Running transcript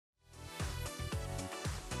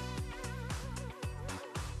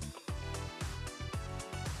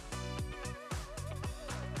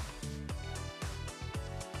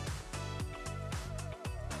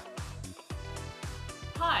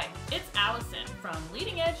from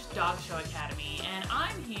Leading Edge Dog Show Academy, and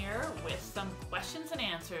I'm here with some questions and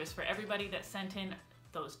answers for everybody that sent in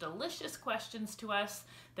those delicious questions to us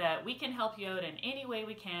that we can help you out in any way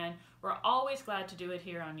we can. We're always glad to do it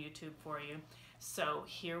here on YouTube for you. So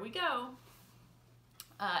here we go.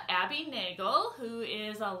 Abby Nagel, who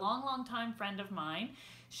is a long time friend of mine,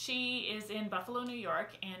 she is in Buffalo, New York,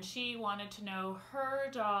 and she wanted to know, her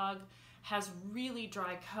dog has really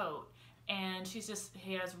dry coat, and he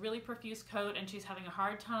has really profuse coat, and she's having a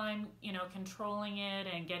hard time, controlling it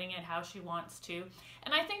and getting it how she wants to.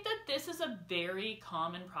 And I think that this is a very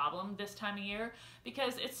common problem this time of year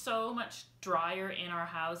because it's so much drier in our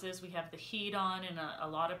houses. We have the heat on in a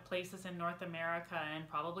lot of places in North America and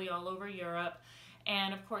probably all over Europe.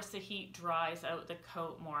 And of course the heat dries out the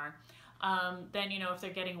coat more. Then, if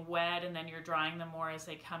they're getting wet and then you're drying them more as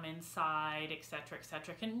they come inside, etc.,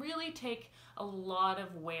 etc., can really take a lot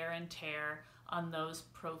of wear and tear on those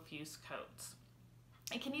profuse coats.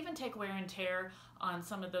 It can even take wear and tear on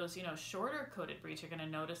some of those, shorter coated breeds. You're going to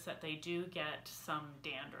notice that they do get some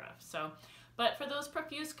dandruff. So, but for those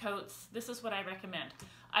profuse coats, this is what I recommend.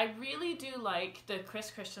 I really do like the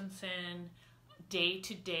Chris Christensen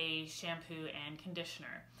day-to-day shampoo and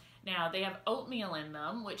conditioner. Now, they have oatmeal in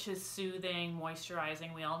them, which is soothing,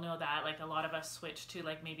 moisturizing. We all know that. Like, a lot of us switch to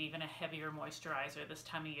maybe even a heavier moisturizer this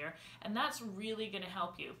time of year, and that's really going to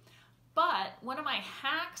help you. But one of my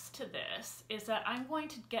hacks to this is that I'm going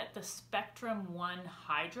to get the Spectrum 1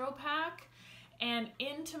 Hydro Pack, and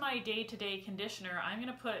into my day-to-day conditioner, I'm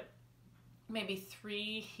going to put maybe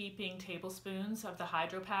 3 heaping tablespoons of the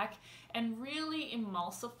Hydro Pack and really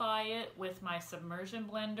emulsify it with my submersion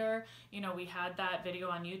blender. We had that video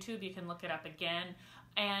on YouTube, you can look it up again,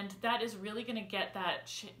 and that is really going to get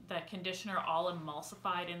that conditioner all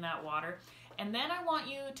emulsified in that water. And then I want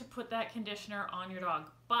you to put that conditioner on your dog,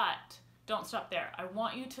 but don't stop there. I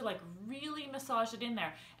want you to really massage it in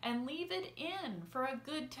there and leave it in for a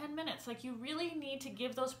good 10 minutes. You really need to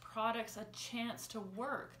give those products a chance to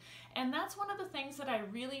work. And that's one of the things that I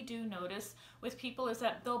really do notice with people is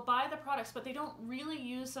that they'll buy the products, but they don't really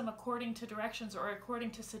use them according to directions or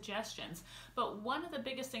according to suggestions. But one of the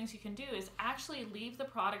biggest things you can do is actually leave the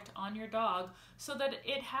product on your dog so that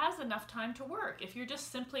it has enough time to work. If you're just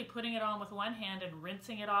simply putting it on with one hand and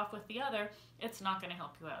rinsing it off with the other, it's not going to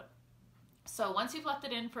help you out. So once you've left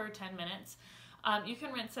it in for 10 minutes, you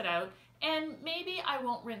can rinse it out, and maybe I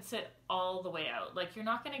won't rinse it all the way out. You're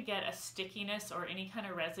not going to get a stickiness or any kind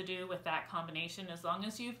of residue with that combination as long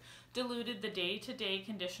as you've diluted the day-to-day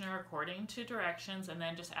conditioner according to directions and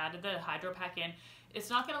then just added the Hydro Pack in. It's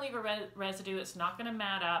not going to leave a residue, it's not going to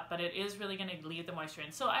mat up, but it is really going to leave the moisture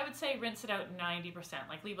in. So I would say rinse it out 90%,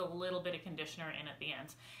 leave a little bit of conditioner in at the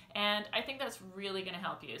end. And I think that's really going to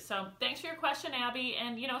help you. So thanks for your question, Abby,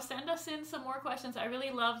 and send us in some more questions. I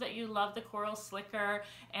really love that you love the Coral Slicker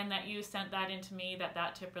and that you sent that in to me,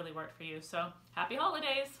 that tip really worked for you. So happy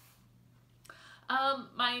holidays.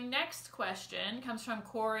 My next question comes from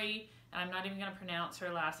Corey, and I'm not even going to pronounce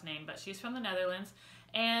her last name, but she's from the Netherlands,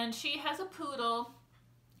 and she has a poodle.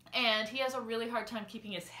 And he has a really hard time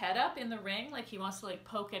keeping his head up in the ring. He wants to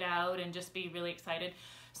poke it out and just be really excited.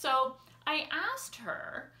 So I asked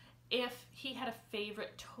her if he had a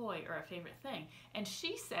favorite toy or a favorite thing. And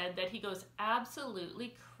she said that he goes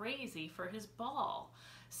absolutely crazy for his ball.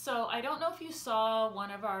 So I don't know if you saw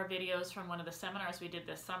one of our videos from one of the seminars we did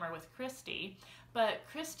this summer with Christy, but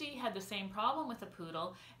Christy had the same problem with the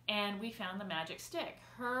poodle, and we found the magic stick.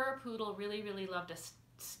 Her poodle really loved a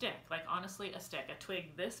stick, honestly a stick, a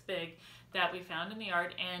twig this big that we found in the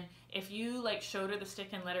yard, and if you showed her the stick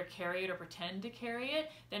and let her carry it or pretend to carry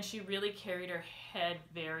it, then she really carried her head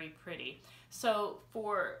very pretty. So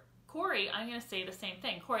for Corey, I'm going to say the same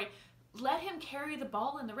thing. Corey, let him carry the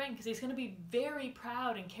ball in the ring because he's going to be very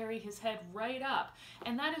proud and carry his head right up,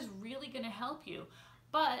 and that is really going to help you.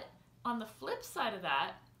 But on the flip side of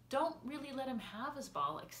that, don't really let him have his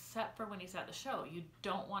ball except for when he's at the show. You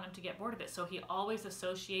don't want him to get bored of it. So he always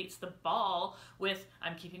associates the ball with,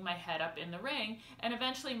 I'm keeping my head up in the ring, and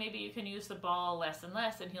eventually maybe you can use the ball less and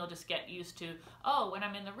less, and he'll just get used to, oh, when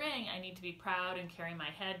I'm in the ring, I need to be proud and carry my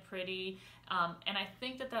head pretty. And I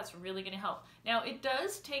think that that's really going to help. Now, it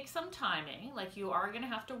does take some timing. You are going to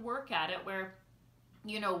have to work at it where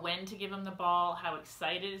when to give him the ball, how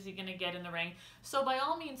excited is he going to get in the ring. So by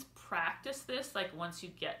all means, practice this once you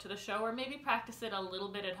get to the show, or maybe practice it a little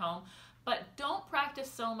bit at home, but don't practice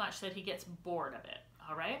so much that he gets bored of it,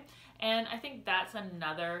 all right? And I think that's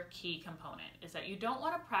another key component, is that you don't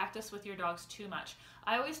want to practice with your dogs too much.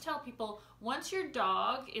 I always tell people, once your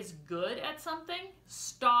dog is good at something,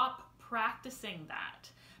 stop practicing that.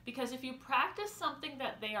 Because if you practice something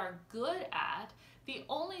that they are good at, The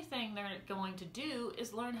only thing they're going to do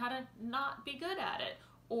is learn how to not be good at it,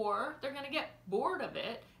 or they're going to get bored of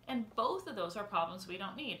it, and both of those are problems we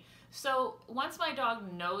don't need. So once my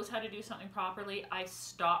dog knows how to do something properly, I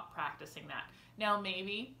stop practicing that. Now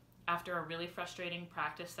maybe after a really frustrating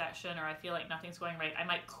practice session, or I feel like nothing's going right, I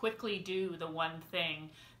might quickly do the one thing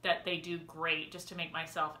that they do great just to make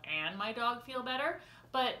myself and my dog feel better.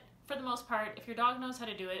 But for the most part, if your dog knows how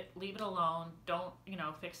to do it, leave it alone. Don't,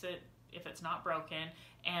 fix it if it's not broken,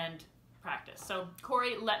 and practice. So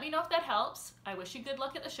Corey, let me know if that helps. I wish you good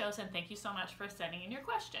luck at the shows, and thank you so much for sending in your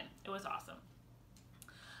question. It was awesome.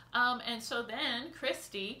 And so then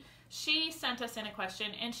Christy, she sent us in a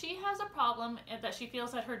question, and she has a problem that she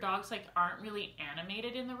feels that her dogs aren't really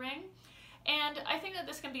animated in the ring. And I think that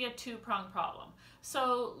this can be a two-pronged problem.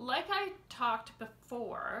 So like I talked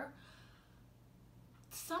before,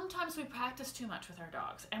 sometimes we practice too much with our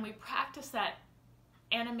dogs, and we practice that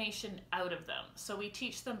animation out of them. So we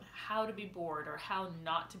teach them how to be bored or how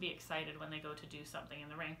not to be excited when they go to do something in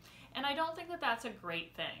the ring. And I don't think that that's a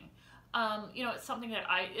great thing. It's something that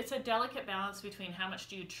it's a delicate balance between how much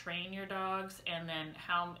do you train your dogs and then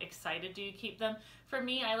how excited do you keep them. For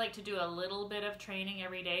me, I like to do a little bit of training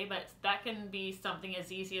every day, but that can be something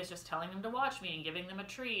as easy as just telling them to watch me and giving them a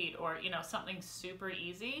treat, or, something super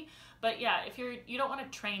easy. But yeah, if you don't want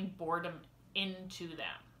to train boredom into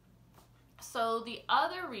them. So the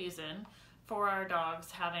other reason for our dogs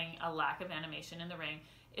having a lack of animation in the ring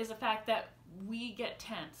is the fact that we get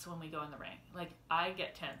tense when we go in the ring. Like, I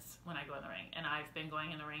get tense when I go in the ring, and I've been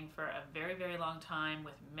going in the ring for a very, very long time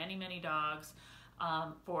with many, many dogs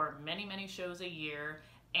for many, many shows a year,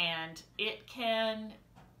 and it can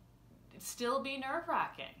still be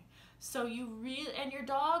nerve-wracking. So and your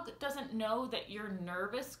dog doesn't know that you're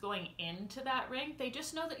nervous going into that ring. They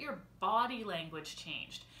just know that your body language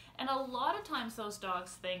changed. And a lot of times those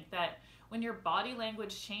dogs think that when your body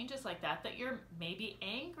language changes like that, that you're maybe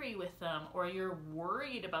angry with them or you're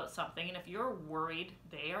worried about something. And if you're worried,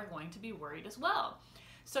 they are going to be worried as well.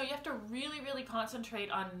 So you have to really, really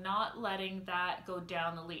concentrate on not letting that go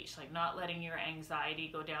down the leash, like not letting your anxiety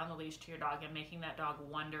go down the leash to your dog and making that dog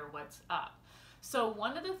wonder what's up. So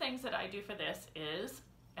one of the things that I do for this is,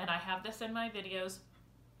 and I have this in my videos,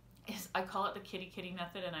 is I call it the kitty kitty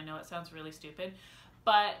method, and I know it sounds really stupid,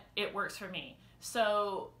 but it works for me.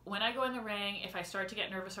 So when I go in the ring, if I start to get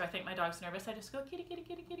nervous or I think my dog's nervous, I just go kitty, kitty,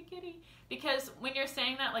 kitty, kitty, kitty. Because when you're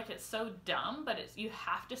saying that, it's so dumb, but you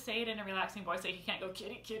have to say it in a relaxing voice. Like, you can't go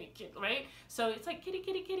kitty, kitty, kitty, right? So it's like kitty,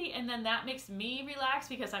 kitty, kitty, and then that makes me relax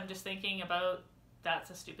because I'm just thinking about,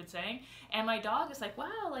 that's a stupid saying. And my dog is like,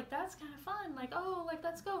 wow, that's kind of fun. Oh,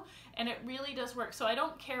 let's go. And it really does work. So I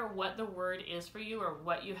don't care what the word is for you or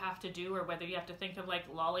what you have to do, or whether you have to think of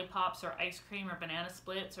lollipops or ice cream or banana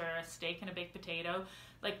splits or a steak and a baked potato.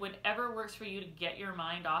 Whatever works for you to get your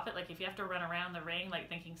mind off it. If you have to run around the ring,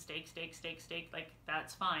 thinking steak, steak, steak, steak,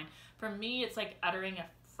 that's fine. For me, it's uttering a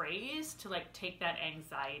phrase to take that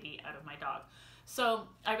anxiety out of my dog. So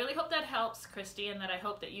I really hope that helps, Christy, and that I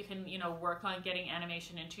hope that you can, work on getting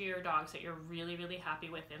animation into your dogs that you're really, really happy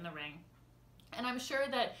with in the ring. And I'm sure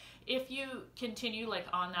that if you continue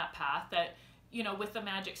on that path, that, with the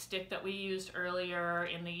magic stick that we used earlier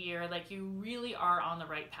in the year, you really are on the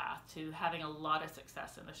right path to having a lot of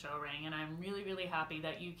success in the show ring. And I'm really, really happy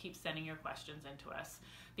that you keep sending your questions into us,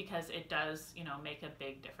 because it does, make a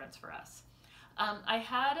big difference for us. I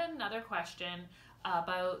had another question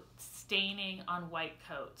about staining on white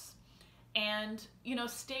coats. And,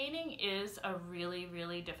 staining is a really,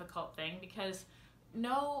 really difficult thing, because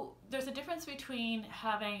there's a difference between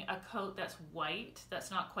having a coat that's white,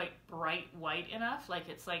 that's not quite bright white enough,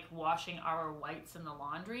 it's like washing our whites in the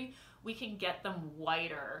laundry. We can get them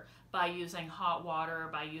whiter by using hot water,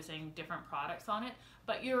 by using different products on it.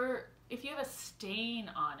 But if you have a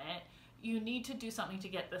stain on it, you need to do something to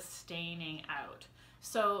get the staining out.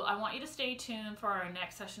 So I want you to stay tuned for our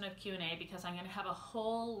next session of Q&A, because I'm going to have a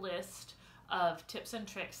whole list of tips and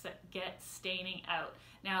tricks that get staining out.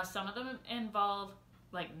 Now, some of them involve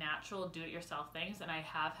natural do-it-yourself things, and I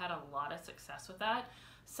have had a lot of success with that.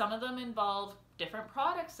 Some of them involve different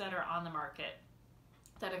products that are on the market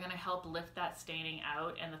that are going to help lift that staining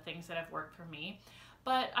out, and the things that have worked for me.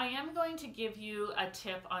 But I am going to give you a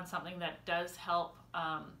tip on something that does help,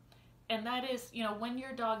 and that is, when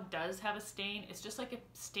your dog does have a stain, it's just like a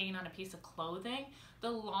stain on a piece of clothing. The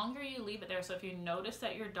longer you leave it there, so if you notice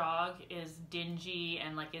that your dog is dingy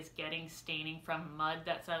and is getting staining from mud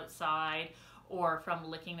that's outside, or from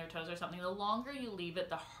licking their toes or something, the longer you leave it,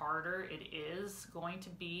 the harder it is going to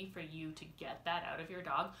be for you to get that out of your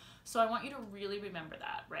dog. So I want you to really remember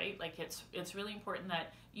that, right? Like it's really important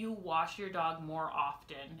that you wash your dog more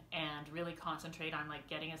often and really concentrate on like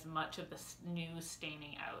getting as much of this new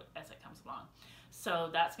staining out as it comes along. So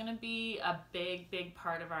that's going to be a big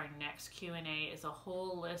part of our next Q&A, is a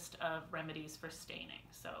whole list of remedies for staining.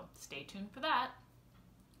 So stay tuned for that.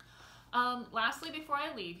 Lastly, before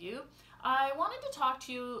I leave you, I wanted to talk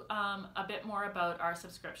to you a bit more about our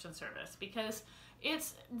subscription service, because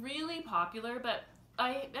it's really popular, but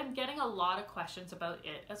I am getting a lot of questions about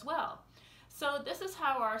it as well. So this is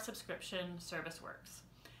how our subscription service works.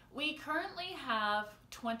 We currently have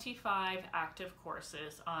 25 active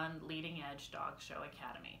courses on Leading Edge Dog Show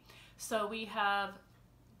Academy. So we have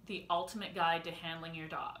the ultimate guide to handling your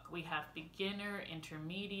dog. We have beginner,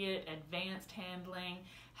 intermediate, advanced handling,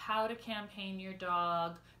 how to campaign your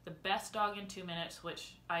dog, the best dog in 2 minutes,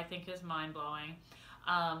 which I think is mind-blowing.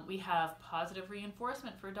 We have positive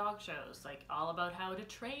reinforcement for dog shows, like all about how to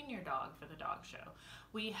train your dog for the dog show.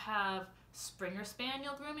 We have Springer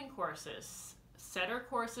Spaniel grooming courses, setter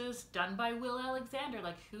courses done by Will Alexander.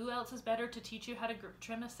 Like, who else is better to teach you how to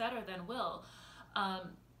trim a setter than Will?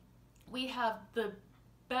 We have the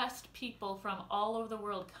best people from all over the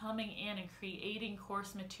world coming in and creating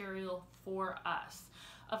course material for us.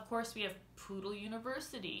 Of course, we have Poodle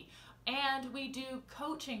University, and we do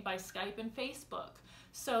coaching by Skype and Facebook.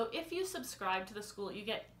 So if you subscribe to the school, you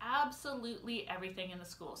get absolutely everything in the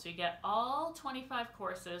school. So you get all 25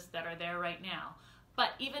 courses that are there right now.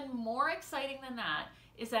 But even more exciting than that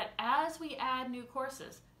is that as we add new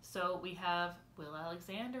courses, so we have Will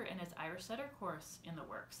Alexander and his Irish Setter course in the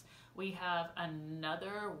works. We have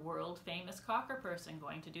another world famous Cocker person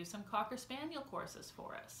going to do some Cocker Spaniel courses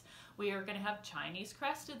for us. We are going to have Chinese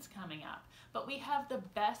Cresteds coming up. But we have the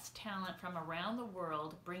best talent from around the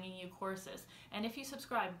world bringing you courses. And if you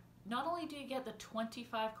subscribe, not only do you get the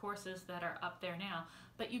 25 courses that are up there now,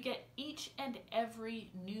 but you get each and every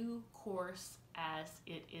new course as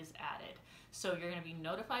it is added. So you're going to be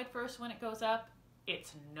notified first when it goes up.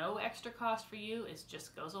 It's no extra cost for you. It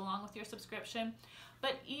just goes along with your subscription.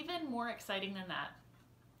 But even more exciting than that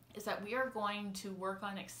is that we are going to work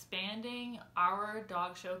on expanding our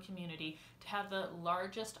dog show community to have the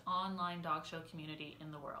largest online dog show community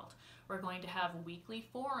in the world. We're going to have weekly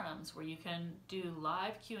forums where you can do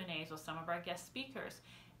live Q&As with some of our guest speakers.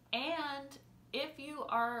 And if you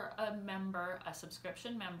are a member, a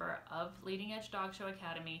subscription member of Leading Edge Dog Show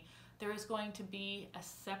Academy, there is going to be a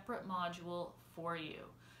separate module for you.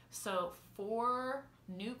 So 4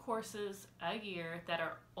 new courses a year that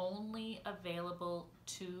are only available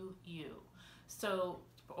to you. So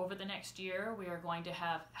over the next year, we are going to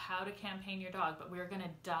have how to campaign your dog, but we're going to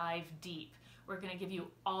dive deep. We're going to give you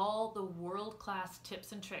all the world-class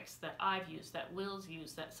tips and tricks that I've used, that Will's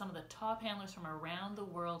used, that some of the top handlers from around the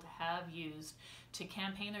world have used to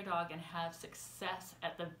campaign their dog and have success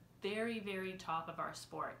at the very top of our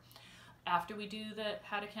sport. After we do the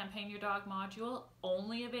How to Campaign Your Dog module,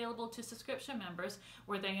 only available to subscription members,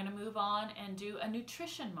 we're then going to move on and do a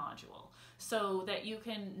nutrition module so that you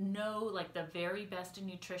can know like the very best in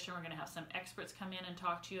nutrition. We're going to have some experts come in and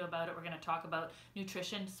talk to you about it. We're going to talk about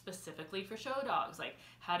nutrition specifically for show dogs, like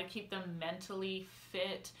how to keep them mentally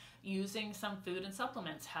fit, using some food and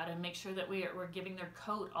supplements, how to make sure that we're giving their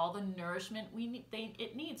coat all the nourishment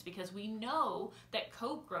it needs, because we know that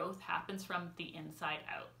coat growth happens from the inside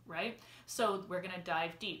out, right? So we're going to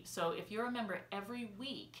dive deep. So if you're a member, every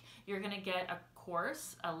week you're going to get a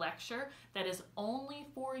course, a lecture that is only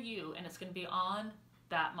for you, and it's going to be on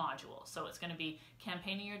that module. So it's going to be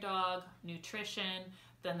campaigning your dog, nutrition,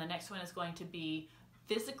 then the next one is going to be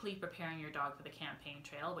physically preparing your dog for the campaign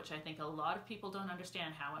trail, which I think a lot of people don't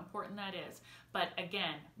understand how important that is. But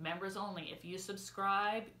again, members only. If you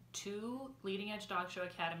subscribe to Leading Edge Dog Show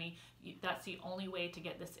Academy, that's the only way to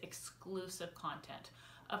get this exclusive content.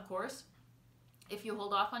 Of course, if you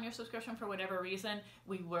hold off on your subscription for whatever reason,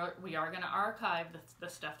 we are going to archive the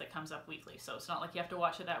stuff that comes up weekly. So it's not like you have to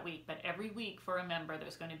watch it that week, but every week for a member,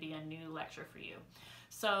 there's going to be a new lecture for you.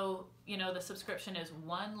 So, you know, the subscription is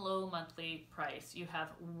one low monthly price. You have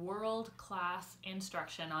world-class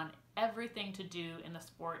instruction on everything to do in the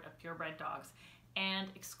sport of purebred dogs and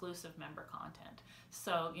exclusive member content.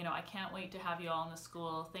 So, you know, I can't wait to have you all in the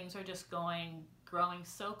school. Things are just growing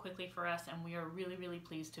so quickly for us, and we are really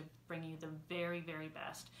pleased to bring you the very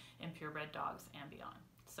best in purebred dogs and beyond.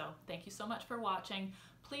 So thank you so much for watching.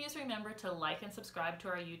 Please remember to like and subscribe to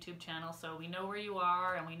our YouTube channel so we know where you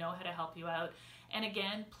are and we know how to help you out. And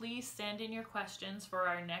again, please send in your questions for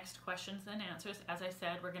our next questions and answers. As I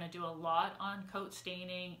said, we're going to do a lot on coat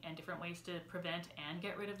staining and different ways to prevent and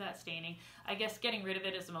get rid of that staining. I guess getting rid of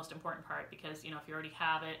it is the most important part because, you know, if you already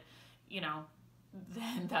have it, you know,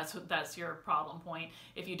 then that's your problem point.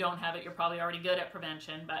 If you don't have it, you're probably already good at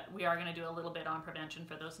prevention, but we are going to do a little bit on prevention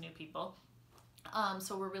for those new people.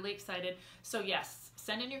 So we're really excited. So yes,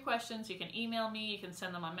 send in your questions. You can email me, you can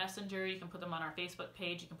send them on Messenger, you can put them on our Facebook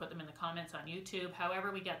page, you can put them in the comments on YouTube.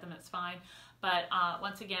 However we get them, it's fine. But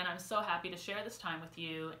once again, I'm so happy to share this time with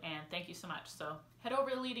you, and thank you so much. So head over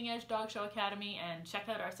to Leading Edge Dog Show Academy and check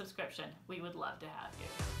out our subscription. We would love to have you.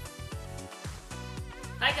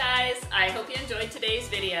 Hi guys, I hope you enjoyed today's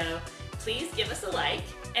video. Please give us a like,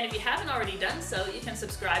 and if you haven't already done so, you can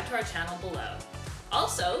subscribe to our channel below.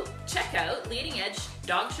 Also, check out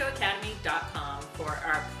leadingedgedogshow.academy.com for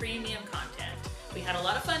our premium content. We had a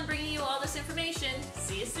lot of fun bringing you all this information.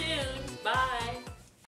 See you soon. Bye.